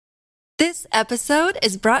This episode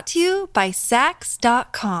is brought to you by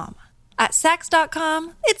Sax.com. At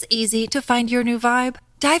Sax.com, it's easy to find your new vibe.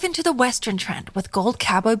 Dive into the Western trend with gold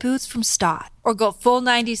cowboy boots from Stott, or go full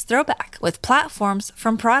 90s throwback with platforms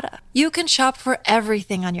from Prada. You can shop for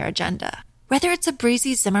everything on your agenda, whether it's a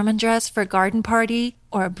breezy Zimmermann dress for a garden party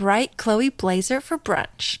or a bright Chloe blazer for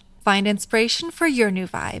brunch. Find inspiration for your new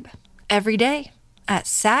vibe every day at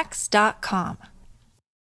Sax.com.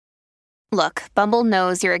 Look, Bumble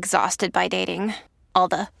knows you're exhausted by dating. All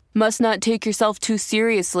the must not take yourself too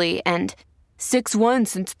seriously and 6'1"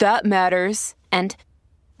 since that matters. And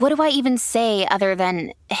what do I even say other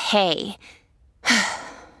than hey?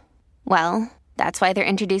 Well, that's why they're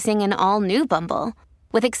introducing an all-new Bumble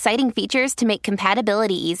with exciting features to make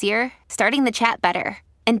compatibility easier, starting the chat better,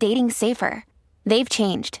 and dating safer. They've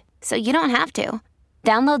changed, so you don't have to.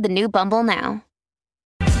 Download the new Bumble now.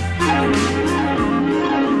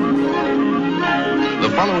 The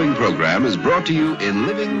following program is brought to you in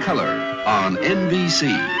living color on NBC.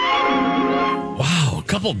 Wow, a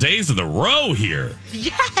couple days in a row here.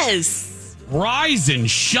 Yes. Rise and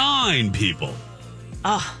shine, people.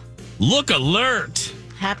 Look alert.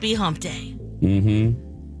 Happy hump day.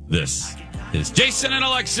 This is Jason and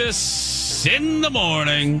Alexis in the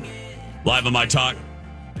morning. Live on My Talk.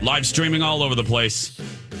 Live streaming all over the place.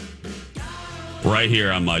 Right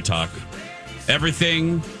here on My Talk.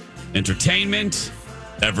 Everything, entertainment,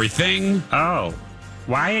 everything. Oh,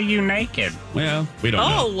 why are you naked? Well, we don't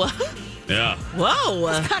know. Oh, Yeah. whoa.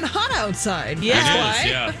 It's kind of hot outside. Yeah. It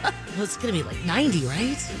is, yeah. Well, it's going to be like 90,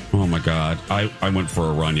 right? Oh, my God. I went for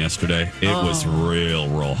a run yesterday. It was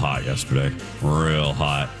real hot yesterday. Real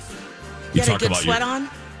hot. You had a good sweat on?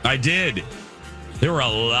 I did. There were a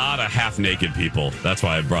lot of half-naked people. That's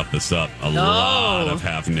why I brought this up. A lot of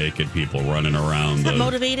half-naked people running around Is that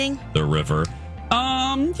motivating? the river.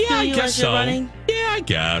 Yeah, I guess so. Running? Yeah, I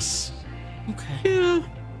guess. Okay. Yeah.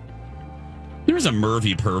 There was a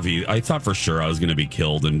Pervy. I thought for sure I was going to be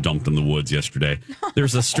killed and dumped in the woods yesterday.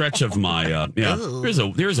 There's a stretch of my, there's a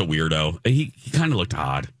weirdo. He kind of looked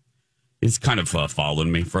odd. He's kind of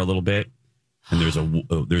following me for a little bit. And there's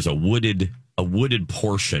a wooded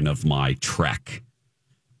portion of my trek.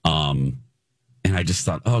 And I just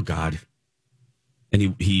thought, oh God.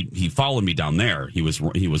 And he followed me down there. He was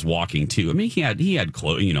walking too. I mean, he had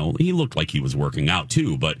clothes, he looked like he was working out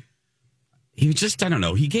too, but he just, I don't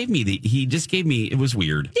know. He just gave me, it was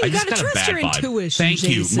weird. Yeah, I just got a bad your vibe. Intuition, Thank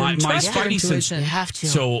Jason. you. My spidey sense. You have to.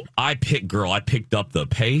 So I picked up the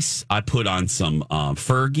pace. I put on some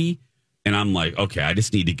Fergie. And I'm like, okay, I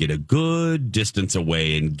just need to get a good distance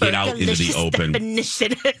away and get out into the open.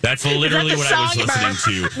 Definition. That's literally what I was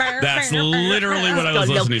listening to. That's literally what I was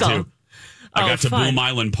listening to. I got to Boom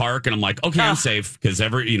Island Park, and I'm like, okay, I'm safe because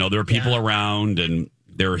there are people around, and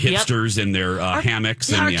there are hipsters in their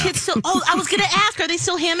hammocks. Are and kids still? Oh, I was going to ask, are they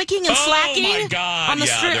still hammocking and slacking? Oh my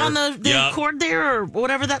God! On the cord there, or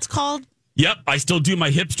whatever that's called. Yep, I still do my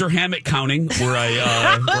hipster hammock counting, where I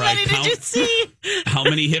count did you see how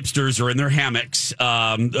many hipsters are in their hammocks.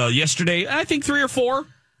 Yesterday, I think 3 or 4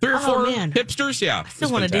 hipsters. Yeah, I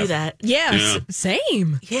still want to do that. Yeah,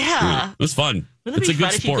 same. Yeah, it was fun. Wouldn't It's it a be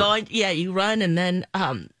good fun sport. if you run, and then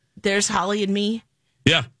there's Holly and me.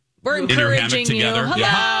 Yeah, We're in your hammock encouraging you. together. Hello.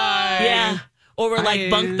 Yeah. Yeah, or we're like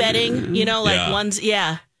bunk bedding. One's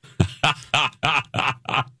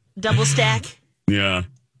double stack. Yeah,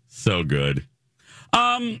 so good.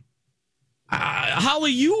 Holly,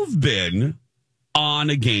 you've been on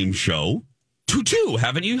a game show too,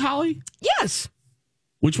 haven't you, Holly? Yes.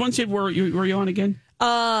 Which ones were you on again?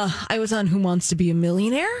 I was on Who Wants to Be a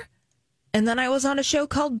Millionaire, and then I was on a show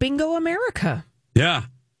called Bingo America. Yeah.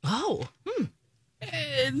 Oh.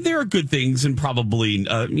 There are good things and probably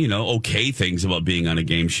okay things about being on a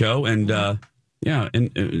game show, and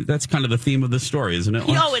that's kind of the theme of the story, isn't it?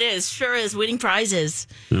 Oh, it is. Sure is. Winning prizes.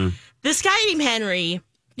 This guy named Henry,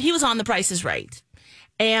 he was on The Price is Right.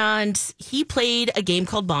 And he played a game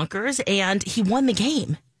called Bonkers, and he won the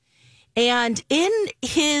game. And in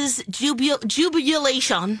his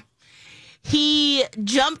jubilation, he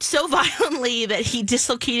jumped so violently that he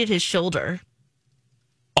dislocated his shoulder.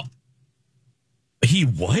 Oh. He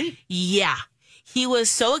what? Yeah. He was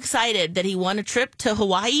so excited that he won a trip to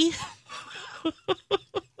Hawaii.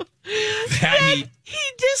 He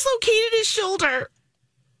dislocated his shoulder.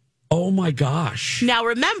 Oh, my gosh. Now,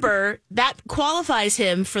 remember, that qualifies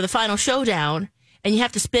him for the final showdown, and you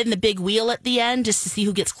have to spin the big wheel at the end just to see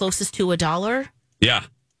who gets closest to $1. Yeah.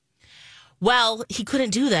 Well, he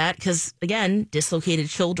couldn't do that because, again, dislocated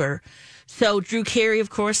shoulder. So Drew Carey, of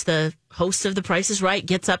course, the host of The Price is Right,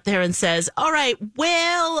 gets up there and says, all right,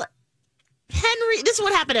 well, Henry, this is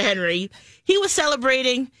what happened to Henry. He was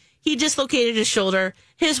celebrating. He dislocated his shoulder.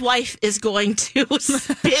 His wife is going to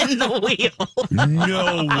spin the wheel.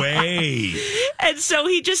 No way. And so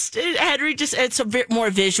Henry it's a bit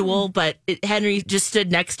more visual, but Henry just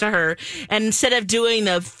stood next to her. And instead of doing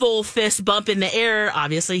the full fist bump in the air,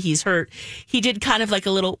 obviously he's hurt, he did kind of like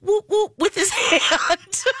a little whoop whoop with his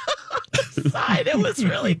hand. Side. It was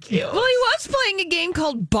really cute. Well, he was playing a game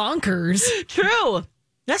called Bonkers. True.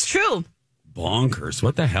 That's true. Bonkers.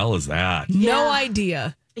 What the hell is that? No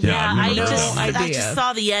idea. Yeah, I idea. just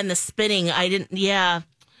saw the end, the spinning. I didn't. Yeah,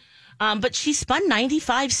 but she spun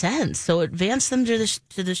 95 cents, so it advanced them to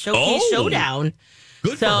the showcase showdown.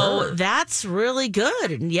 Good so for her. That's really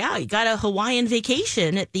good. And yeah, you got a Hawaiian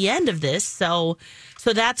vacation at the end of this, so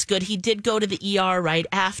that's good. He did go to the ER right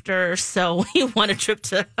after, so he won a trip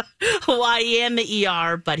to Hawaii and the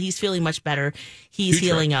ER, but he's feeling much better. He's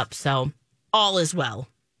healing up, so all is well.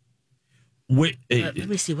 Wait, Let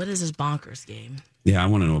me see. What is his bonkers game? Yeah, I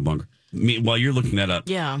want to know a bunker. While you're looking that up,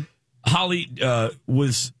 Yeah. Holly,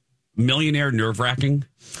 was Millionaire nerve-wracking?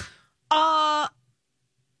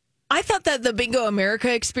 I thought that the Bingo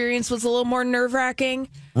America experience was a little more nerve-wracking.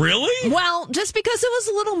 Really? Well, just because it was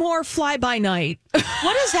a little more fly-by-night.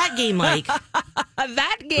 What is that game like?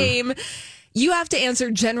 That game, you have to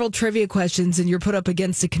answer general trivia questions and you're put up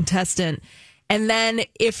against a contestant. And then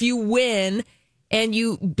if you win and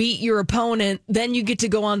you beat your opponent, then you get to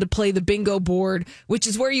go on to play the bingo board, which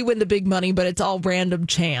is where you win the big money, but it's all random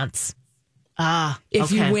chance.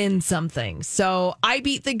 If you win something. So I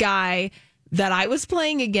beat the guy that I was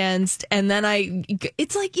playing against, and then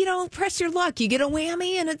it's like, press your luck. You get a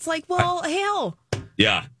whammy, and it's like, well, hell.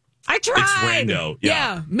 Yeah. I tried. It's rando.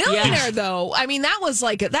 Yeah. Millionaire, though. I mean, that was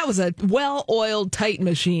a well-oiled, tight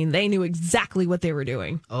machine. They knew exactly what they were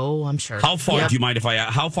doing. Oh, I'm sure. How far, do you mind if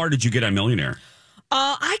how far did you get on Millionaire?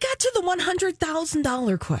 I got to the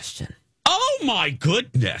 $100,000 question. Oh my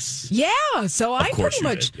goodness! Yeah, so I pretty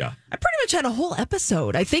much had a whole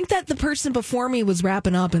episode. I think that the person before me was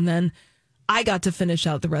wrapping up, and then I got to finish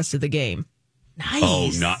out the rest of the game. Nice.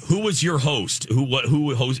 Oh, who was your host?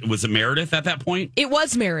 Who host was it? Meredith at that point? It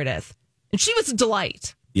was Meredith, and she was a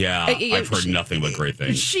delight. Yeah, I've heard nothing but great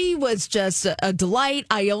things. She was just a delight.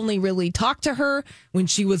 I only really talked to her when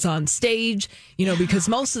she was on stage, because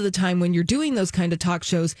most of the time when you're doing those kind of talk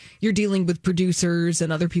shows, you're dealing with producers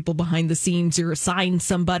and other people behind the scenes. You're assigned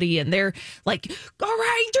somebody and they're like, all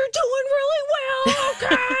right, you're doing really well.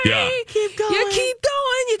 Okay. Yeah. Keep going. You keep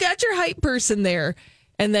going. You got your hype person there.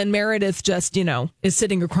 And then Meredith just, is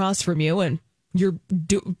sitting across from you and you're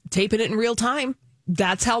taping it in real time.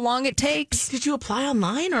 That's how long it takes. Did you apply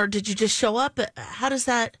online or did you just show up? How do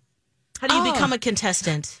you become a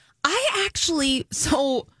contestant?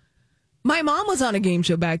 My mom was on a game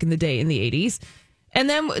show back in the day in the 80s. And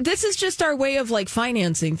then this is just our way of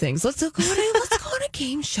financing things. Let's go on a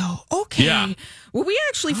game show. Okay. Yeah. Well, we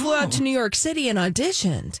actually flew out to New York City and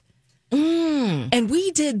auditioned. And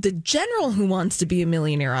we did the general Who Wants to Be a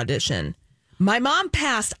Millionaire audition. My mom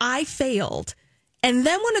passed. I failed. And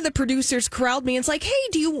then one of the producers corralled me and it's like, hey,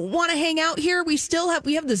 do you want to hang out here? We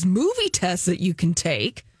have this movie test that you can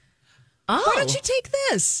take. Oh. Why don't you take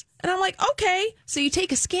this? And I'm like, okay. So you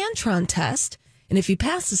take a Scantron test. And if you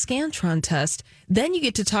pass the Scantron test, then you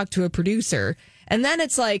get to talk to a producer. And then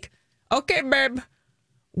it's like, okay, babe,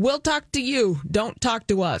 we'll talk to you. Don't talk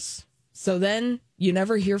to us. So then you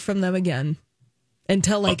never hear from them again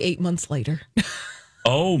until 8 months later.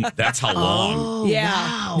 Oh, that's how long. Oh, yeah.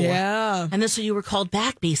 Wow. Yeah. And then so you were called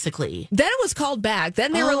back, basically. Then it was called back.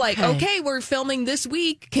 Then they were like, okay, we're filming this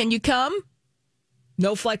week. Can you come?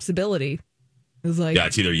 No flexibility. It was like, yeah,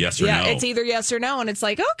 it's either yes or no. Yeah, it's either yes or no. And it's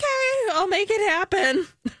like, okay, I'll make it happen.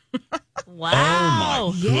 Wow.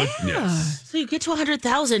 Oh, my goodness. So you get to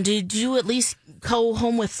 100,000. Did you at least go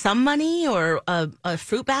home with some money or a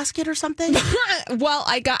fruit basket or something? Well,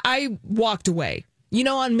 I walked away.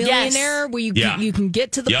 On Millionaire, where you can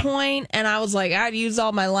get to the point, and I was like, I'd use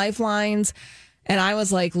all my lifelines, and I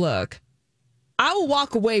was like, look, I will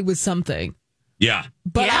walk away with something. Yeah.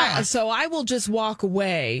 But I will just walk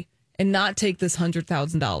away and not take this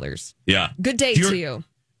 $100,000. Yeah. Good day to you.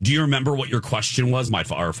 Do you remember what your question was?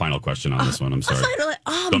 Our final question on this one. I'm sorry.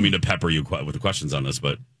 Don't mean to pepper you with the questions on this,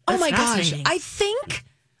 but oh my gosh, I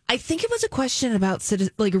think it was a question about a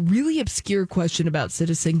really obscure question about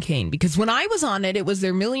Citizen Kane, because when I was on it, it was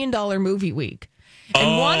their $1 million movie week.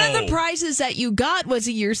 And one of the prizes that you got was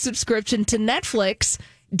a year's subscription to Netflix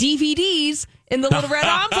DVDs in the little red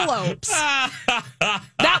envelopes.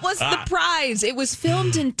 That was the prize. It was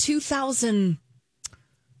filmed in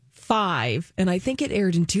 2005, and I think it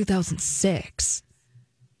aired in 2006.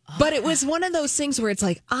 But it was one of those things where it's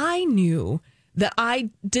like, I knew that I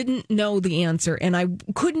didn't know the answer and I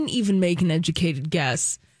couldn't even make an educated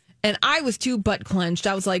guess. And I was too butt clenched.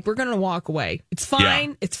 I was like, we're going to walk away. It's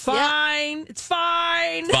fine. Yeah. It's fine. Yeah. It's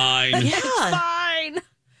fine. Fine. Yeah. It's fine.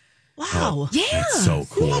 Wow. Oh, yeah. That's so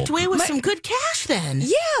cool. You walked away with some good cash then.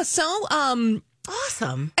 Yeah. So,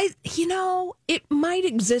 Awesome. It might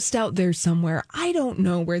exist out there somewhere. I don't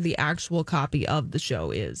know where the actual copy of the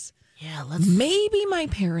show is. Yeah, Maybe my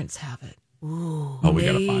parents have it. Ooh. Oh, we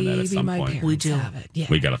got to find that at some my point. parents We do. have it. Yeah.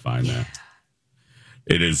 We got to find that.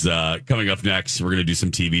 It is coming up next. We're going to do some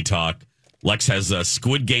TV talk. Lex has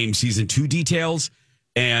Squid Game season 2 details,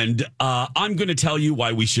 and I'm going to tell you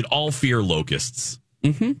why we should all fear locusts.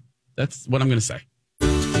 That's what I'm going to say.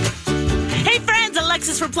 Hey friends,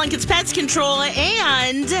 Alexis for Plunkett's Pest Control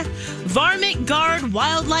and Varmint Guard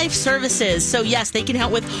Wildlife Services. So yes, they can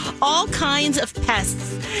help with all kinds of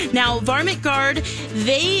pests. Now, Varmint Guard,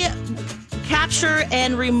 they capture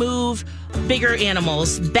and remove bigger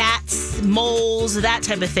animals, bats, moles, that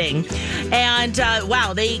type of thing. And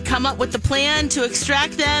wow, they come up with the plan to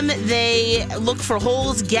extract them. They look for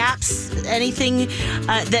holes, gaps, anything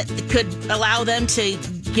that could allow them to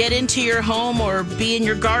get into your home or be in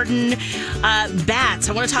your garden. Bats.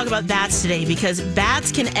 I want to talk about bats today because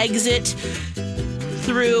bats can exit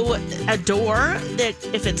through a door that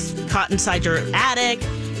if it's caught inside your attic,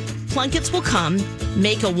 Plunkets will come,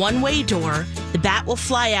 make a one-way door, the bat will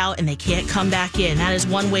fly out, and they can't come back in. That is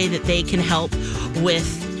one way that they can help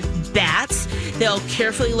with bats. They'll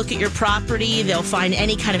carefully look at your property. They'll find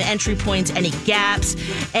any kind of entry points, any gaps,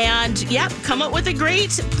 and, come up with a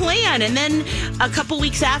great plan. And then a couple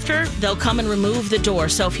weeks after, they'll come and remove the door.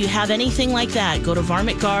 So if you have anything like that, go to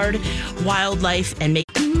Varmint Guard Wildlife and make...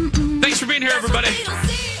 Thanks for being here, everybody.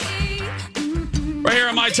 Right here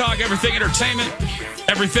on My Talk, Everything Entertainment.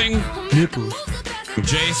 Everything Nipples.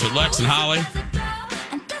 Jace with Lex and Holly.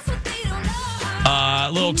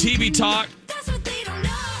 Little TV talk.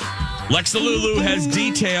 Lex the Lulu has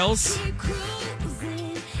details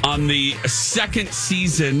on the second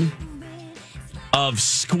season of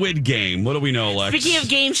Squid Game. What do we know, Lex? Speaking of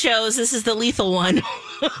game shows, this is the lethal one.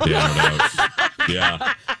 Yeah, no doubt.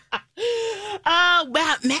 Yeah.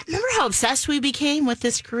 Matt, remember how obsessed we became with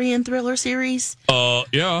this Korean thriller series?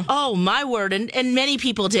 Yeah. Oh, my word. And many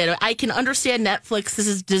people did. I can understand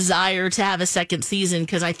Netflix's desire to have a second season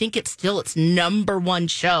because I think it's still its number one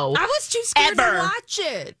show. I was too scared ever. to watch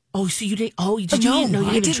it. Oh, so you didn't? Oh, did you?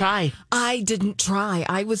 No, you didn't try. I didn't try.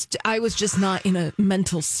 I was just not in a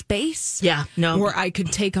mental space. Yeah, no. Where I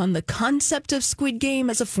could take on the concept of Squid Game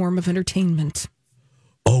as a form of entertainment.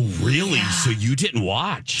 Oh, really? Yeah. So you didn't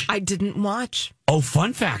watch? I didn't watch. Oh,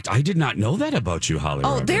 fun fact. I did not know that about you, Holly.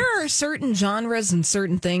 Oh, Robin. there are certain genres and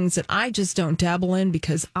certain things that I just don't dabble in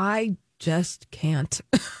because I just can't.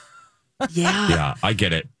 Yeah. Yeah, I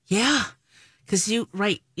get it. Yeah. Because you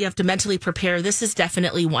have to mentally prepare. This is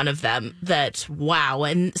definitely one of them that, wow.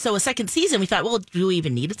 And so a second season, we thought, well, do we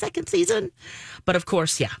even need a second season? But of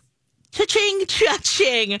course, yeah. Cha-ching,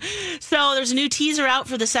 cha-ching. So there's a new teaser out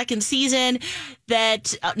for the second season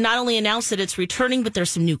that not only announced that it's returning, but there's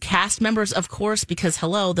some new cast members, of course, because,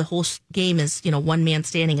 hello, the whole game is, one man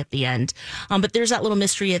standing at the end. But there's that little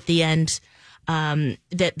mystery at the end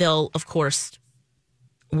that they'll, of course,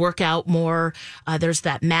 work out more. There's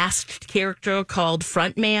that masked character called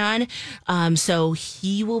Frontman. So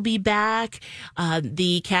he will be back.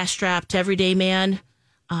 The cash-strapped everyday man,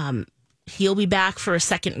 he'll be back for a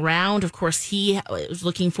second round. Of course, he was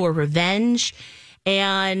looking for revenge.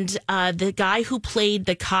 And the guy who played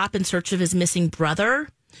the cop in search of his missing brother,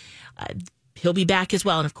 he'll be back as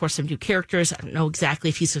well. And of course, some new characters. I don't know exactly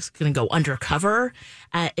if he's just going to go undercover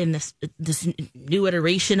in this new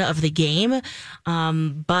iteration of the game.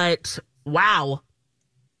 But wow,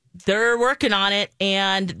 they're working on it.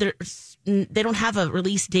 And they don't have a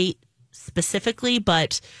release date specifically,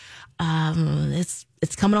 but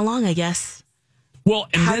it's coming along, I guess. Well,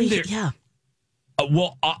 and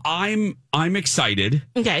I'm excited.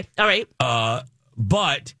 Okay, all right.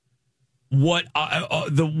 But what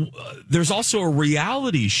there's also a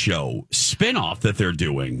reality show spinoff that they're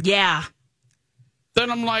doing. Yeah. Then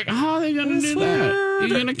I'm like, how are they going to do that? Are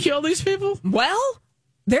you going to kill these people? Well,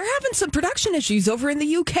 they're having some production issues over in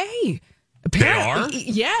the UK. Apparently, they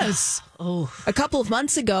are? Yes. Oh, a couple of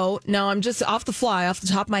months ago. No, I'm just off the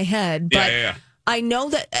top of my head, but yeah. I know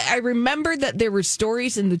that I remember that there were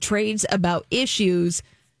stories in the trades about issues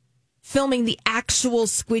filming the actual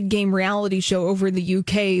Squid Game reality show over in the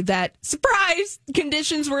UK that, surprise,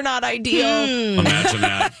 conditions were not ideal. Imagine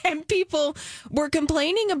that. And people were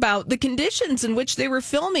complaining about the conditions in which they were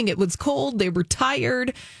filming. It was cold. They were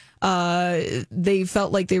tired. They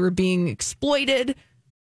felt like they were being exploited.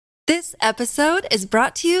 This episode is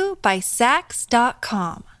brought to you by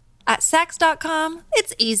Sax.com. At Sax.com,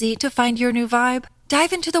 it's easy to find your new vibe.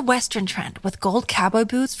 Dive into the Western trend with gold cowboy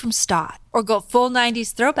boots from Stott, or go full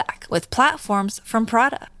 90s throwback with platforms from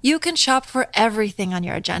Prada. You can shop for everything on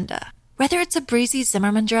your agenda, whether it's a breezy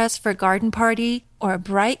Zimmermann dress for a garden party or a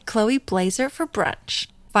bright Chloe blazer for brunch.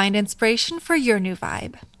 Find inspiration for your new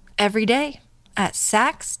vibe every day at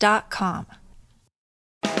Sax.com.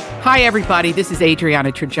 Hi, everybody. This is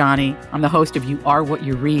Adriana Trajani. I'm the host of You Are What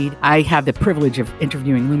You Read. I have the privilege of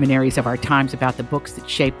interviewing luminaries of our times about the books that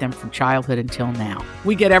shaped them from childhood until now.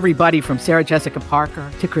 We get everybody from Sarah Jessica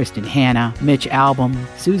Parker to Kristen Hanna, Mitch Albom,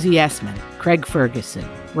 Susie Essman, Craig Ferguson,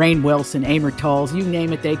 Rainn Wilson, Amor Tolls, you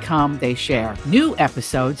name it, they come, they share. New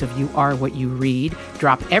episodes of You Are What You Read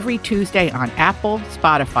drop every Tuesday on Apple,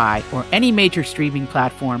 Spotify, or any major streaming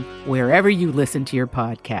platform wherever you listen to your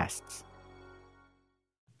podcasts.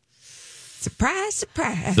 Surprise,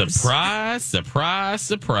 surprise. Surprise, surprise,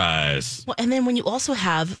 surprise. Well, and then when you also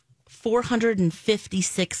have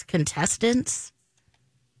 456 contestants,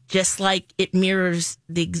 just like it mirrors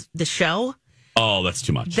the show. Oh, that's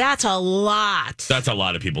too much. That's a lot. That's a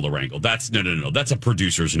lot of people to wrangle. That's no. That's a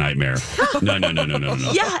producer's nightmare. No.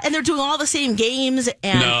 Yeah, and they're doing all the same games,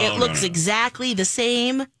 and it looks exactly the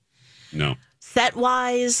same. No. Set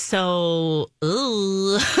wise, so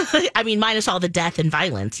I mean, minus all the death and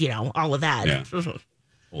violence, all of that. Yeah.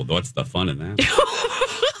 Well, what's the fun in that?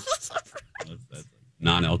 That's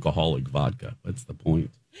non-alcoholic vodka. What's the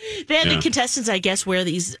point? They had the contestants, I guess, wear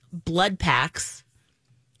these blood packs.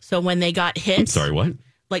 So when they got hit, I'm sorry, what?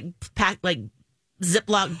 Like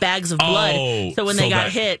Ziploc bags of blood. So when they got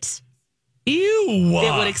hit, ew,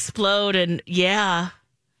 it would explode, and Can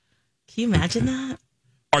you imagine that?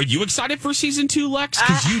 Are you excited for season 2, Lex?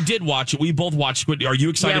 Because you did watch it. We both watched Squid. Are you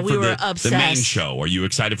excited for the main show? Are you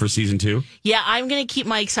excited for season 2? Yeah, I'm going to keep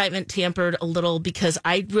my excitement tempered a little because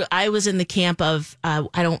I was in the camp of I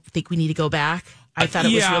don't think we need to go back. I thought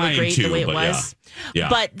it was really great the way it was. Yeah.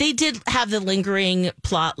 But they did have the lingering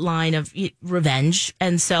plot line of revenge.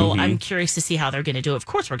 And so I'm curious to see how they're going to do it. Of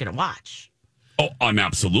course, we're going to watch. Oh, I'm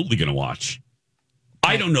absolutely going to watch.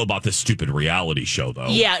 I don't know about this stupid reality show, though.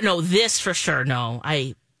 Yeah, no, this for sure. No,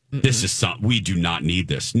 This is we do not need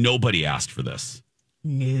this. Nobody asked for this.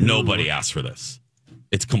 No. Nobody asked for this.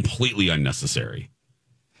 It's completely unnecessary.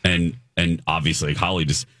 And obviously Holly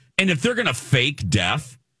just, and if they're going to fake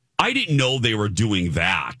death, I didn't know they were doing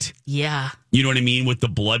that. Yeah. You know what I mean? With the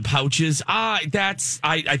blood pouches. I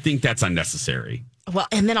think that's unnecessary. Well,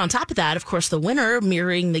 and then on top of that, of course, the winner,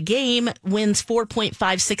 mirroring the game, wins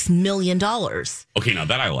 $4.56 million. Okay, now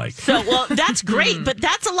that I like. So, well, that's great, but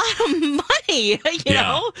that's a lot of money, you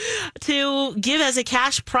know, to give as a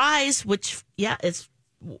cash prize, which, is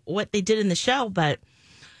what they did in the show. But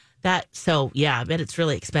I bet it's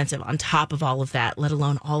really expensive on top of all of that, let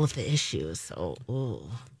alone all of the issues. So,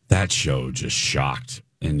 that show just shocked.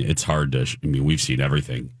 And it's hard to, we've seen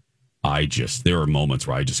everything. There were moments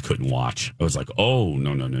where I just couldn't watch. I was like, oh,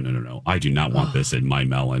 no. I do not want this in my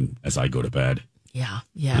melon as I go to bed. Yeah.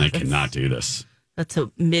 And I cannot do this. That's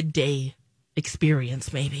a midday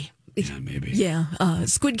experience, maybe. Yeah, maybe. Yeah.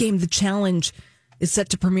 Squid Game, The Challenge, is set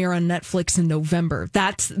to premiere on Netflix in November.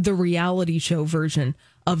 That's the reality show version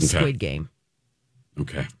of Squid Game.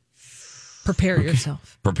 Okay. Prepare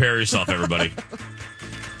yourself. Prepare yourself, everybody.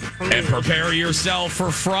 And prepare yourself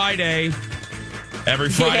for Friday. Every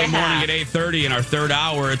Friday morning at 8:30 in our third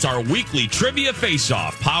hour, it's our weekly Trivia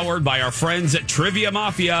Face-Off, powered by our friends at Trivia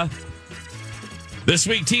Mafia. This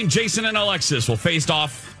week, Team Jason and Alexis will face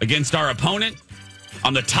off against our opponent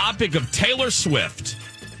on the topic of Taylor Swift.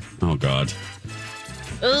 Oh, God.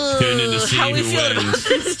 Tune in to see how we who feel about wins.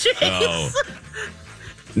 this, Jace? Oh,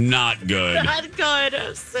 not good. Not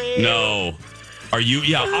good. Same. No. Are you?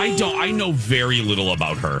 Yeah, I know very little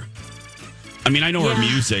about her. I mean, I know her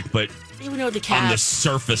music, but you know the cats. On the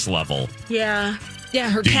surface level. Yeah.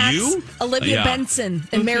 Yeah, her cats, you? Olivia Benson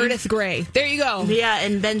and Meredith Grey. There you go. Yeah,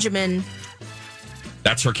 and Benjamin.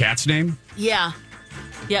 That's her cat's name? Yeah.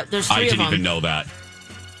 Yep, there's three I of them. didn't even know that.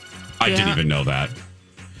 I didn't even know that.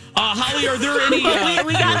 Holly, are there any...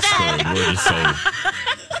 we got that. We're just so...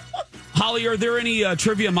 Holly, are there any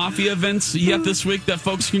Trivia Mafia events yet this week that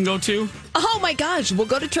folks can go to? Oh, my gosh. Well,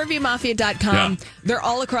 go to triviamafia.com. Yeah. They're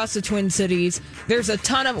all across the Twin Cities. There's a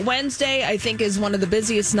ton of... Wednesday, I think, is one of the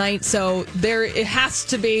busiest nights, so it has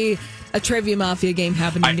to be a Trivia Mafia game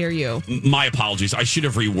happening near you. My apologies. I should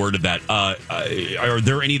have reworded that. Are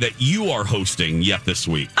there any that you are hosting yet this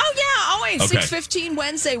week? Oh, yeah. Always. Okay. 6:15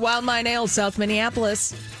 Wednesday, Wild Mine Ale, South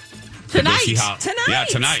Minneapolis. Tonight. Tonight. Yeah,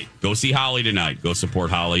 tonight. Go see Holly tonight. Go support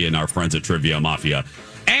Holly and our friends at Trivia Mafia.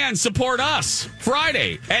 And support us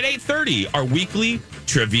Friday at 8:30, our weekly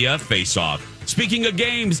trivia face-off. Speaking of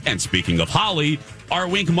games and speaking of Holly, our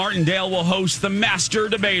Wink Martindale will host the Master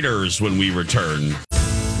Debaters when we return.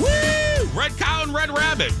 Woo! Red Cow and Red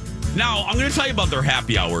Rabbit. Now, I'm going to tell you about their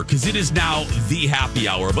happy hour because it is now the happy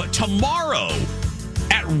hour. But tomorrow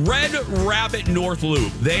at Red Rabbit North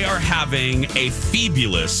Loop, they are having a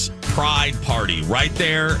fabulous Pride party right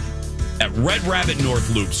there at Red Rabbit North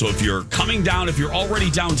Loop. So if you're coming down, if you're already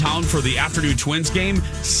downtown for the afternoon Twins game,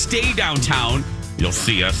 stay downtown. You'll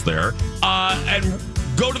see us there. And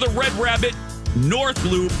go to the Red Rabbit North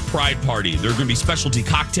Loop Pride Party. There are going to be specialty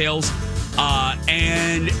cocktails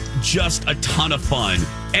and just a ton of fun.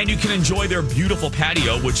 And you can enjoy their beautiful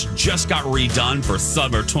patio, which just got redone for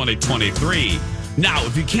summer 2023. Now,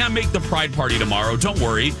 if you can't make the Pride Party tomorrow, don't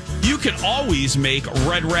worry. You can always make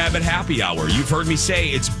Red Rabbit Happy Hour. You've heard me say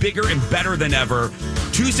it's bigger and better than ever.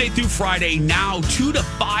 Tuesday through Friday, now 2 to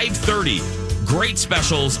 5:30. Great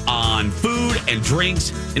specials on food and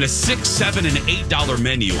drinks in a $6, $7, and $8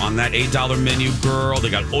 menu. On that $8 menu, girl, they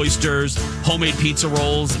got oysters, homemade pizza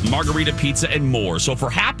rolls, margarita pizza, and more. So for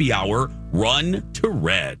happy hour, run to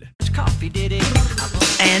Red.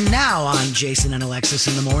 And now on Jason and Alexis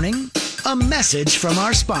in the Morning, a message from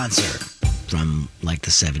our sponsor from like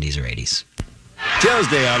the 70s or 80s.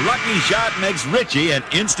 Tuesday, a lucky shot makes Richie an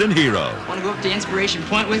instant hero. Want to go up to Inspiration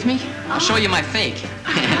Point with me? I'll show you my fake.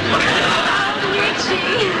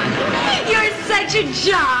 Richie, you're such a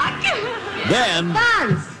jock. Then...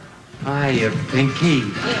 Buns. Hiya, Pinky.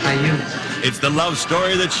 How you? It's the love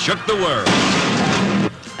story that shook the world.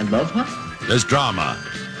 And love what? There's drama,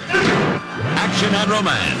 action, and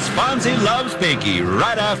romance. Fonzie loves Pinky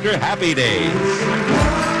right after Happy Days.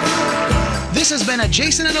 This has been a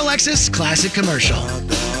Jason and Alexis classic commercial.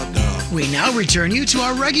 We now return you to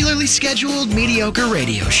our regularly scheduled mediocre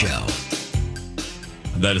radio show.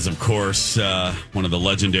 That is, of course, one of the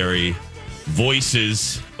legendary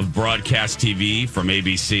voices of broadcast TV from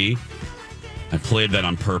ABC. I played that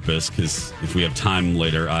on purpose because if we have time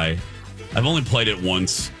later, I've only played it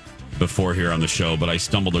once before here on the show, but I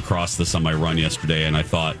stumbled across this on my run yesterday, and I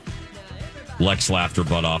thought Lex laughed her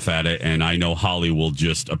butt off at it, and I know Holly will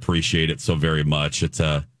just appreciate it so very much. It's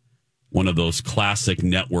one of those classic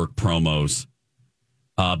network promos,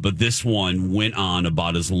 but this one went on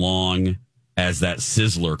about as long as that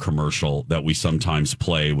Sizzler commercial that we sometimes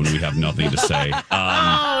play when we have nothing to say.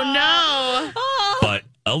 Oh, no. But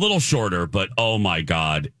a little shorter, but oh my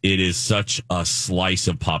God, it is such a slice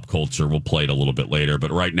of pop culture. We'll play it a little bit later,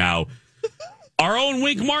 but right now, our own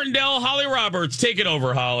Wink Martindale, Holly Roberts. Take it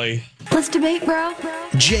over, Holly. Let's debate, bro.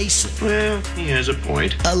 Jason. Well, he has a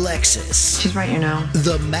point. Alexis. She's right, you know.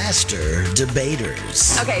 The Master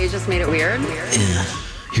Debaters. Okay, you just made it weird. Yeah.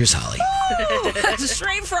 Here's Holly.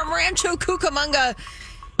 Straight from Rancho Cucamonga.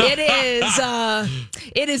 It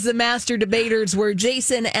is the Master Debaters, where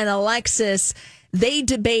Jason and Alexis, they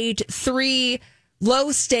debate 3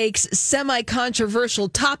 low-stakes, semi-controversial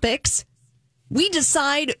topics. We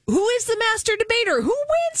decide who is the master debater, who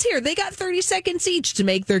wins here. They got 30 seconds each to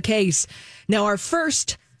make their case. Now, our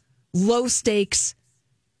first low-stakes,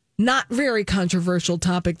 not very controversial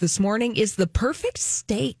topic this morning is the perfect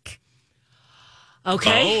steak.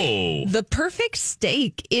 Okay. Oh. The perfect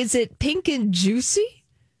steak, is it pink and juicy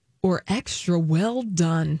or extra well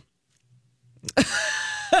done?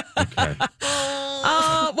 Okay.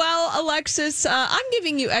 Well, Alexis, I'm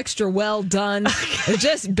giving you extra well done,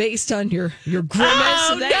 just based on your grimace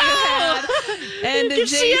that you had. And you can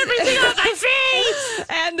see everything on my face.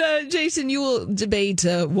 And Jason, you will debate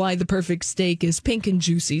why the perfect steak is pink and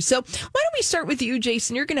juicy. So why don't we start with you,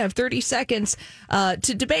 Jason? You're going to have 30 seconds to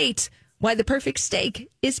debate why the perfect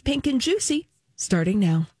steak is pink and juicy, starting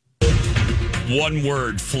now. One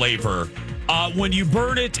word: flavor. When you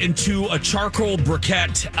burn it into a charcoal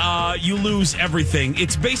briquette, you lose everything.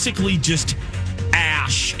 It's basically just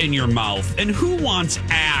ash in your mouth. And who wants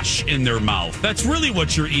ash in their mouth? That's really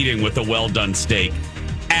what you're eating with a well-done steak.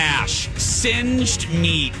 Ash. Singed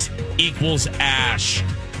meat equals ash.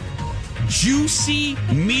 Juicy,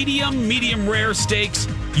 medium rare steaks.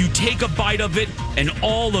 You take a bite of it, and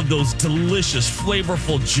all of those delicious,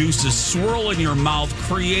 flavorful juices swirl in your mouth,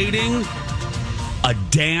 creating a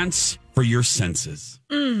dance for your senses.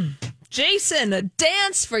 Jason, a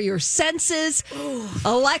dance for your senses.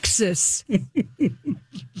 Alexis.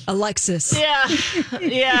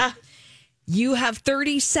 Yeah. You have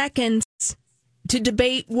 30 seconds to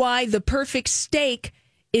debate why the perfect steak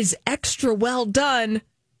is extra well done,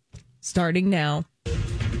 starting now.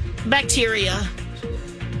 Bacteria.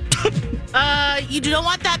 You don't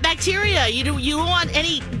want that bacteria. You don't want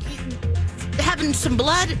any having some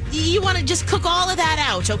blood, you want to just cook all of that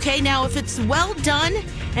out, okay? Now, if it's well done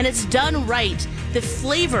and it's done right, the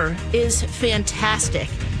flavor is fantastic.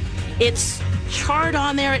 It's charred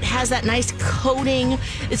on there. It has that nice coating.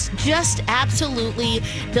 It's just absolutely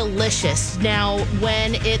delicious. Now,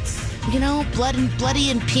 when it's, bloody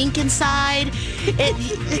and pink inside,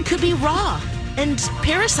 it could be raw and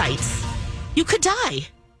parasites. You could die.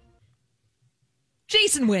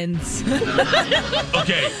 Jason wins.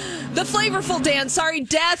 Okay. The flavorful dance. Sorry,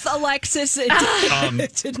 death, Alexis.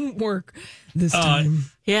 It didn't work this time.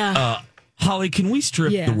 Holly, can we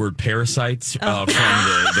strip the word parasites from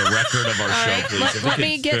the record of our show, please? Let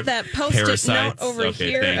me get that post-it note over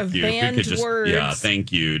here of banned words. Yeah,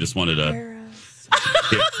 thank you. Just wanted to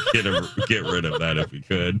get rid of that if we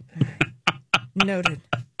could. Noted.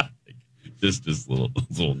 Just little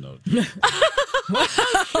note.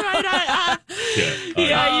 Right.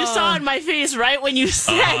 You saw in my face right when you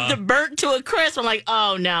said the burnt to a crisp. I'm like,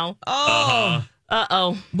 oh no. Oh.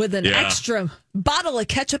 Uh-oh. With an extra bottle of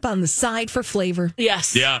ketchup on the side for flavor.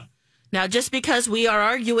 Yes. Yeah. Now, just because we are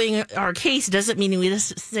arguing our case doesn't mean we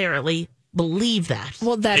necessarily believe that.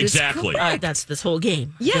 Well, that exactly. is correct. That's this whole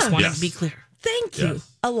game. Yeah. Just wanted to be clear. Thank you,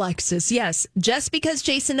 Alexis. Yes, just because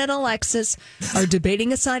Jason and Alexis are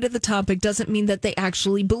debating a side of the topic doesn't mean that they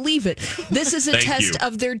actually believe it. This is a test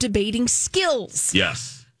of their debating skills.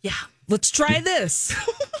 Yes. Yeah. Let's try this.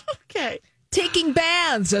 Okay. Taking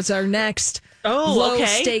baths as our next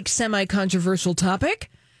low-stakes, semi-controversial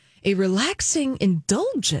topic. A relaxing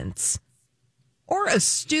indulgence or a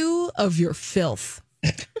stew of your filth.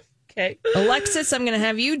 Okay. Alexis, I'm going to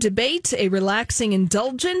have you debate a relaxing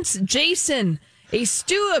indulgence. Jason, a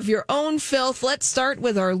stew of your own filth. Let's start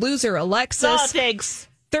with our loser, Alexis. Oh, thanks.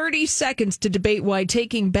 30 seconds to debate why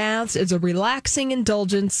taking baths is a relaxing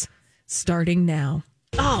indulgence, starting now.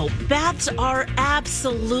 Oh, baths are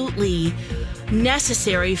absolutely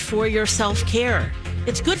necessary for your self-care.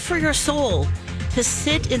 It's good for your soul to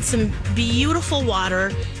sit in some beautiful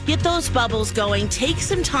water, get those bubbles going, take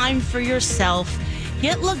some time for yourself.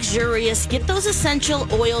 Get luxurious, get those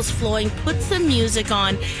essential oils flowing, put some music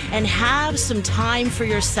on, and have some time for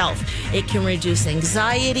yourself. It can reduce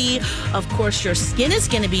anxiety. Of course, your skin is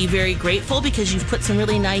going to be very grateful because you've put some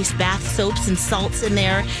really nice bath soaps and salts in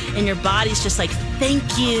there, and your body's just like, thank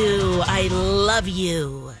you, I love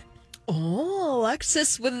you. Oh,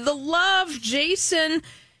 Alexis with the love. Jason,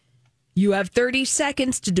 you have 30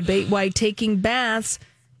 seconds to debate why taking baths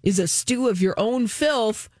is a stew of your own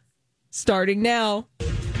filth. Starting now.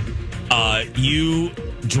 You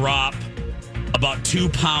drop about 2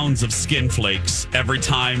 pounds of skin flakes every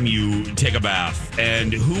time you take a bath.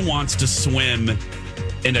 And who wants to swim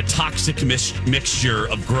in a toxic mixture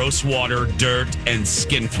of gross water, dirt, and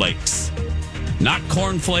skin flakes? Not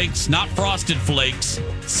corn flakes, not frosted flakes,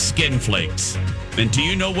 skin flakes. And do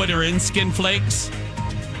you know what are in skin flakes?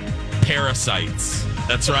 Parasites.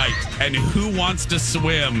 That's right. And who wants to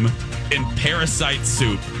swim in parasite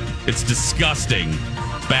soup? It's disgusting.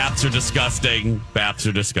 Baths are disgusting. Baths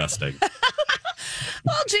are disgusting.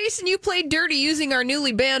 Well, Jason, you played dirty using our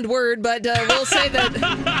newly banned word, but we'll say that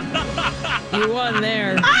you won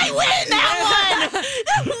there. I win that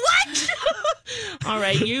one! What? All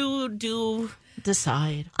right, you do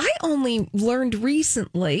decide. I only learned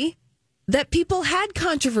recently that people had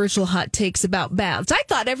controversial hot takes about baths. I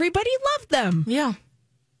thought everybody loved them. Yeah.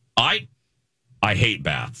 I hate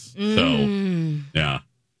baths. So, yeah.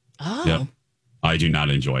 Oh. Yep. I do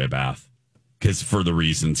not enjoy a bath because for the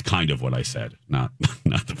reasons kind of what I said, not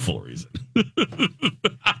the full reason.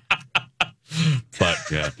 But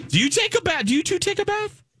yeah. Do you take a bath? Do you two take a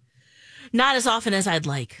bath? Not as often as I'd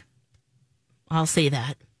like. I'll say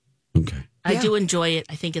that. Okay. I do enjoy it.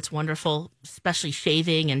 I think it's wonderful, especially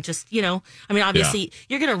shaving and just, obviously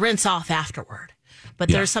you're going to rinse off afterward. But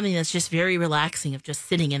there's something that's just very relaxing of just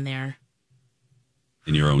sitting in there.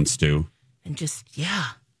 In your own stew? And just, Yeah.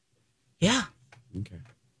 Okay.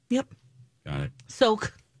 Yep. Got it.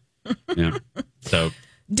 Soak. Yeah. Soak.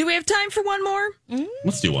 Do we have time for one more?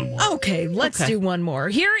 Let's do one more. Okay, let's do one more.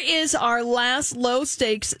 Here is our last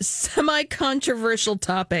low-stakes, semi-controversial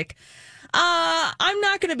topic. I'm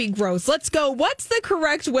not going to be gross. Let's go. What's the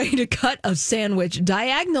correct way to cut a sandwich?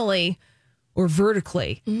 Diagonally or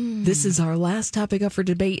vertically? This is our last topic up for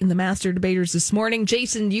debate in the Master Debaters this morning.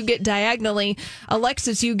 Jason, you get diagonally.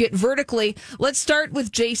 Alexis, you get vertically. Let's start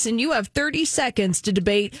with Jason. You have 30 seconds to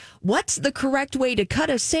debate what's the correct way to cut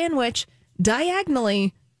a sandwich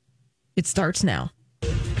diagonally. It starts now.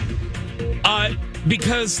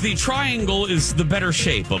 Because the triangle is the better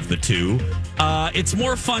shape of the two. It's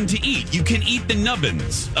more fun to eat. You can eat the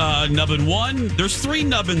nubbins. Nubbin 1, there's 3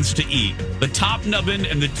 nubbins to eat. The top nubbin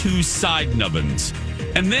and the 2 side nubbins.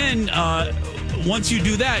 And then once you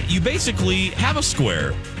do that, you basically have a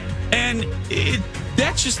square. And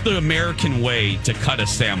that's just the American way to cut a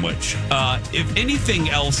sandwich. If anything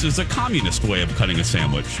else is a communist way of cutting a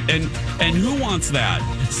sandwich. And who wants that?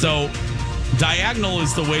 So diagonal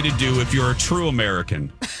is the way to do if you're a true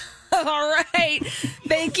American. All right.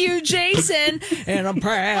 Thank you, Jason. And I'm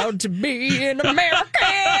proud to be an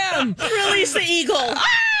American. Release the eagle.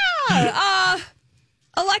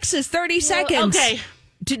 Alexis, 30 seconds. Okay.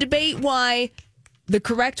 To debate why the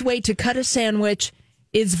correct way to cut a sandwich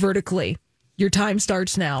is vertically. Your time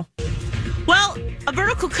starts now. Well, a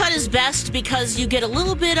vertical cut is best because you get a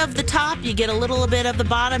little bit of the top, you get a little bit of the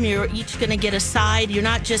bottom. You're each going to get a side. You're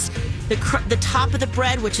not just the top of the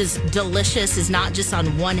bread, which is delicious, is not just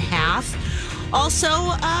on one half.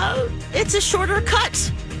 Also, it's a shorter cut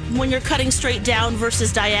when you're cutting straight down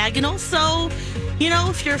versus diagonal. So,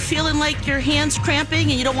 if you're feeling like your hand's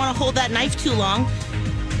cramping and you don't want to hold that knife too long,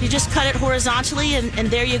 you just cut it horizontally, and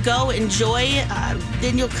there you go. Enjoy.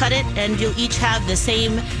 Then you'll cut it, and you'll each have the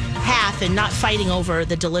same half and not fighting over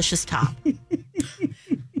the delicious top.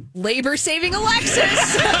 Labor-saving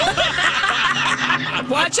Alexis.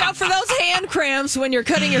 Watch out for those hand cramps when you're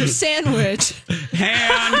cutting your sandwich.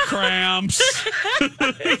 Hand cramps.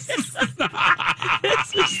 This is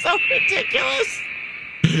so ridiculous.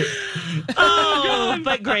 Oh,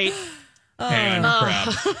 but great. Hand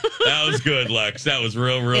cramps. That was good, Lex. That was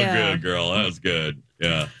real good, girl. That was good.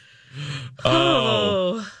 Yeah.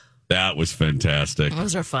 Oh, that was fantastic.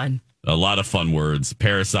 Those are fun. A lot of fun words.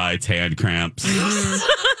 Parasites, hand cramps.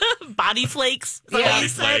 Body flakes. Body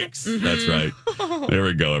flakes. Mm-hmm. That's right. There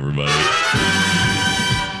we go, everybody.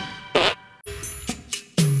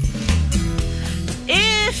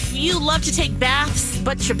 If you love to take baths,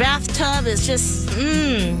 but your bathtub is just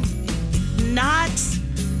not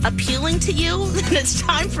appealing to you, then it's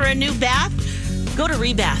time for a new bath. Go to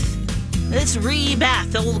Rebath. It's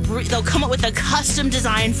Rebath. They'll come up with a custom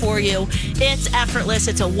design for you. It's effortless.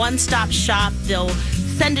 It's a one-stop shop. They'll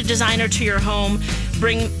send a designer to your home,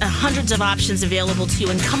 bring hundreds of options available to you,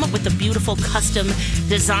 and come up with a beautiful custom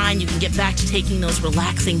design. You can get back to taking those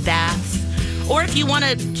relaxing baths. Or if you want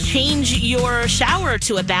to change your shower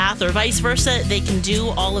to a bath or vice versa, they can do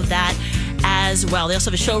all of that as well. They also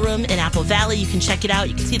have a showroom in Apple Valley. You can check it out.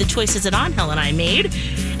 You can see the choices that Angel and I made.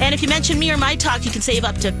 And if you mention me or My Talk, you can save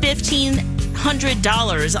up to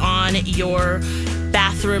 $1,500 on your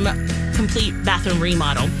complete bathroom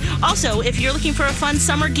remodel. Also, if you're looking for a fun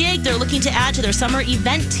summer gig, they're looking to add to their summer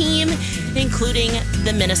event team, including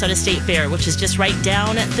the Minnesota State Fair, which is just right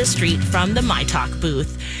down the street from the My Talk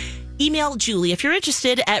booth. Email Julie if you're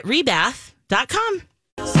interested at rebath.com.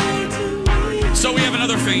 So we have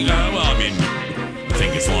another thing. I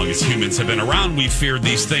think as long as humans have been around, we've feared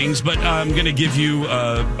these things. But I'm going to give you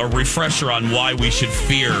a refresher on why we should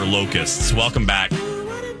fear locusts. Welcome back.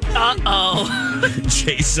 Uh-oh.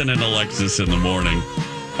 Jason and Alexis in the morning.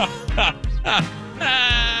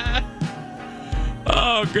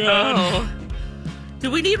 Oh, God. Oh. Do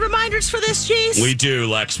we need reminders for this, Jace? We do,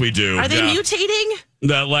 Lex. We do. Are they mutating?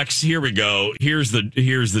 Lex, here we go. Here's the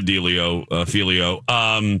dealio, Filio.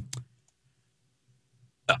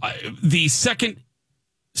 The second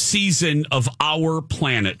season of Our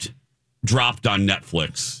Planet dropped on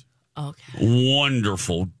Netflix. Okay.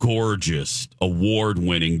 Wonderful, gorgeous,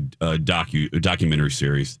 award-winning documentary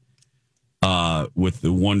series with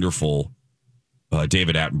the wonderful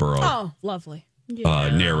David Attenborough. Oh, lovely.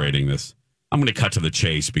 Narrating this. I'm going to cut to the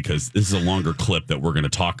chase because this is a longer clip that we're going to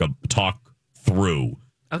talk through.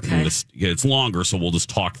 Okay. It's longer, so we'll just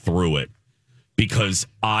talk through it. Because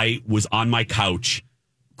I was on my couch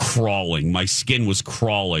crawling. My skin was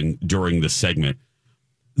crawling during this segment.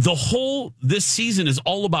 This season is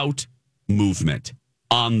all about movement,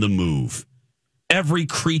 on the move. Every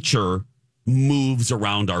creature moves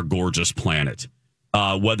around our gorgeous planet,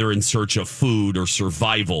 whether in search of food or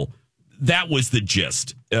survival. That was the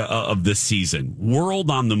gist of this season.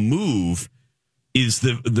 World on the Move is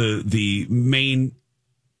the main.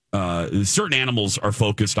 Certain animals are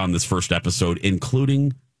focused on this first episode,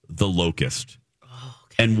 including the locust.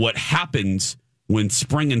 Okay. And what happens when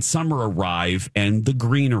spring and summer arrive and the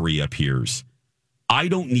greenery appears. I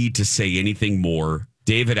don't need to say anything more.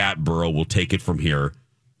 David Attenborough will take it from here.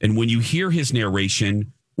 And when you hear his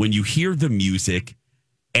narration, when you hear the music,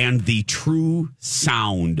 and the true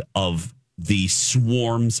sound of the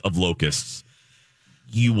swarms of locusts,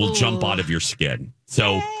 you will jump out of your skin.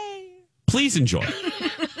 So please enjoy.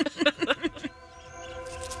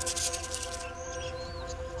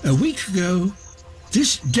 A week ago,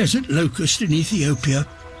 this desert locust in Ethiopia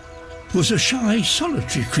was a shy,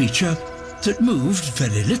 solitary creature that moved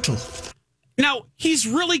very little. Now, he's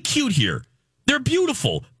really cute here. They're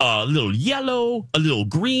beautiful. A little yellow, a little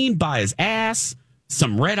green by his ass,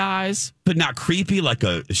 some red eyes, but not creepy, like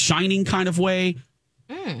a shining kind of way.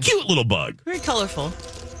 Cute little bug. Very colorful.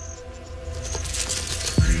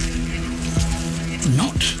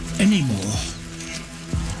 Not anymore.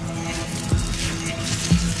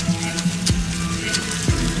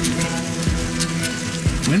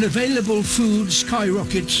 When available food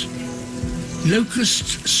skyrockets,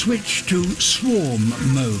 locusts switch to swarm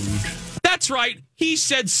mode. That's right. He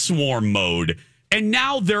said swarm mode. And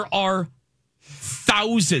now there are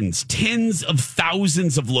thousands, tens of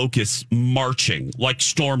thousands of locusts marching like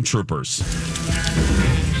stormtroopers.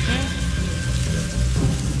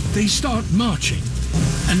 They start marching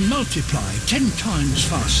and multiply 10 times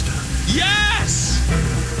faster. Yes!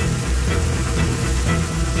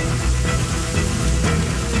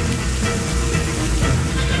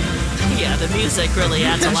 Yeah, the music really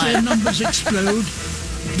adds a As lot. their numbers explode,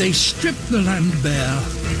 they strip the land bare.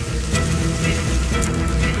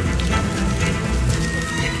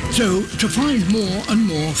 So, to find more and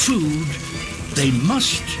more food, they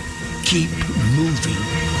must keep moving.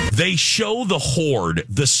 They show the horde,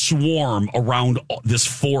 the swarm around this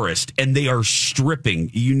forest, and they are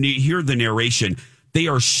stripping. You hear the narration. They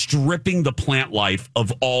are stripping the plant life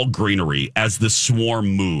of all greenery as the swarm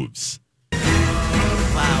moves.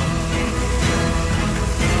 Wow.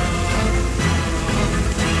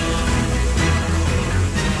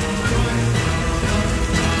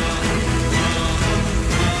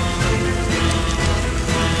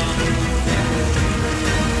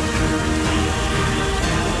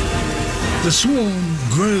 The swarm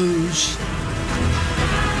grows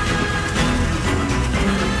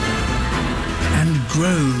and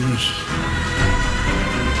grows.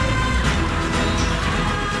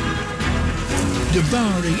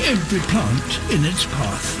 Devouring every plant in its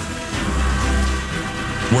path.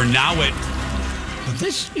 We're now at But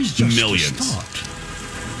this is just millions. the start.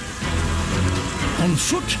 On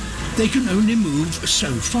foot, they can only move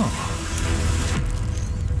so far.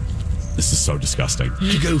 This is so disgusting.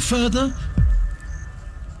 To go further,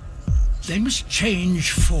 they must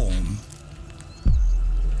change form.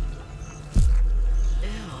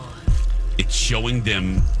 It's showing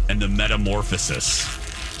them and the metamorphosis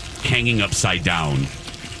hanging upside down.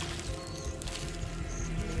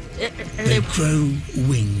 They grow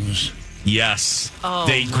wings. Yes. Oh,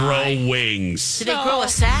 they grow my. wings. Do they grow a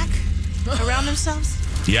sack around themselves?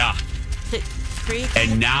 Yeah. To create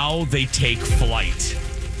And now they take flight.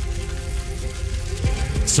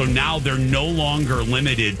 So now they're no longer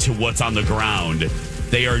limited to what's on the ground.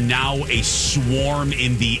 They are now a swarm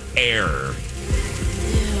in the air.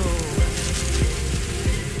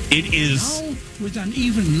 It is. Now, with an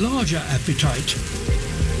even larger appetite,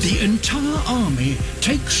 the entire army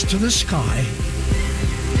takes to the sky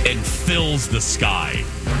and fills the sky.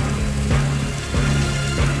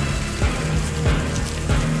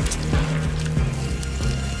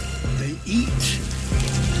 They eat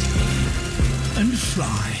and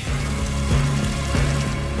fly.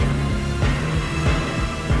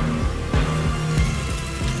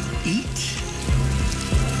 Eat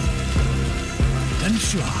and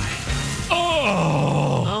fly.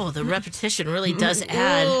 Oh, the repetition really does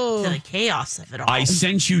add to the chaos of it all. I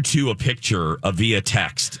sent you to a picture via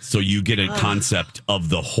text so you get a concept of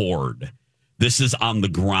the horde. This is on the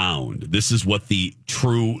ground. This is what the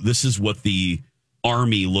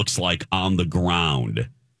army looks like on the ground.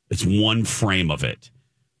 It's one frame of it,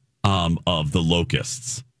 of the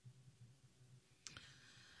locusts.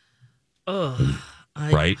 Oh,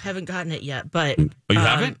 I Right? haven't gotten it yet, but Oh, you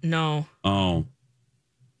haven't? No. Oh,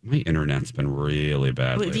 my internet's been really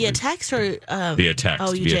bad. Wait, lately. via text or Via text.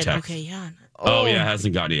 Oh, you via did. text. Okay, yeah. Oh, yeah, it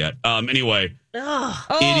hasn't gotten it yet. Anyway,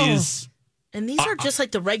 it is. And these are just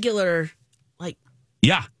like the regular, like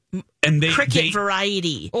Yeah, and cricket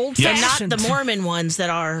variety, old and fashioned, not the Mormon ones that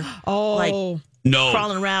are like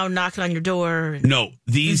crawling around, knocking on your door. No,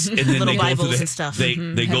 these and then Little they go Bibles through the and stuff. They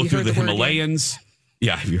Mhm. they Have go you through heard the the word yet? Himalayans.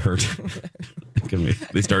 Yeah, have you heard?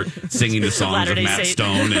 They start singing the songs of Latter-day Matt Saint.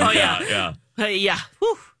 Stone. And, Oh, yeah. yeah. Yeah.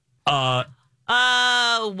 Whew.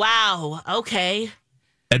 Wow. Okay.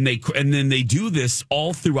 And then they do this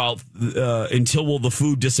all throughout until the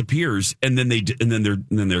food disappears, and then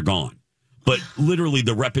they're gone. But literally,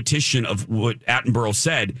 the repetition of what Attenborough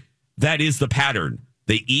said, that is the pattern.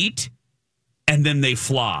 They eat, and then they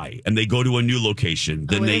fly, and they go to a new location.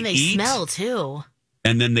 Then and they then they eat. smell too.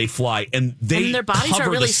 and then they fly, and their bodies cover are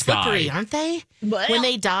really the sky. slippery, aren't they? Well, when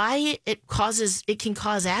they die, it can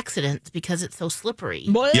cause accidents because it's so slippery.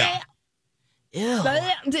 Yeah. Ew.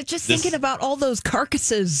 Just thinking about all those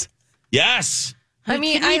carcasses. Yes. I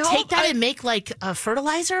mean, can we take that and make like a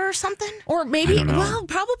fertilizer or something? Or maybe, well,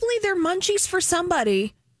 probably they're munchies for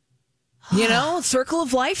somebody. You know, circle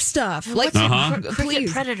of life stuff. Like cricket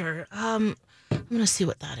predator. I'm gonna see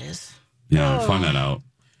what that is. Yeah, find that out.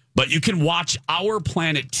 But you can watch Our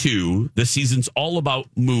Planet 2. The season's all about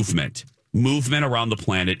movement around the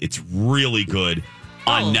planet. It's really good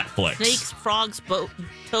on Netflix. Snakes, frogs,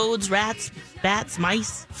 toads, rats, bats,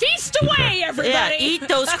 mice. Feast away, everybody! Yeah, eat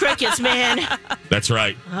those crickets, man. That's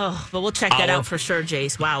right. Oh, but we'll check that out for sure,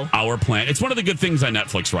 Jace. Wow. Our Planet. It's one of the good things on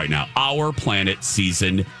Netflix right now. Our Planet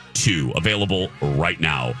Season 2. Available right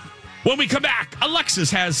now. When we come back, Alexis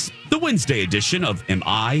has the Wednesday edition of Am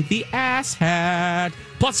I the Asshat?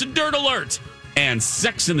 Plus a Dirt Alert and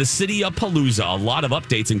Sex in the City of Palooza. A lot of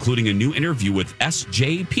updates, including a new interview with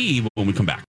SJP when we come back.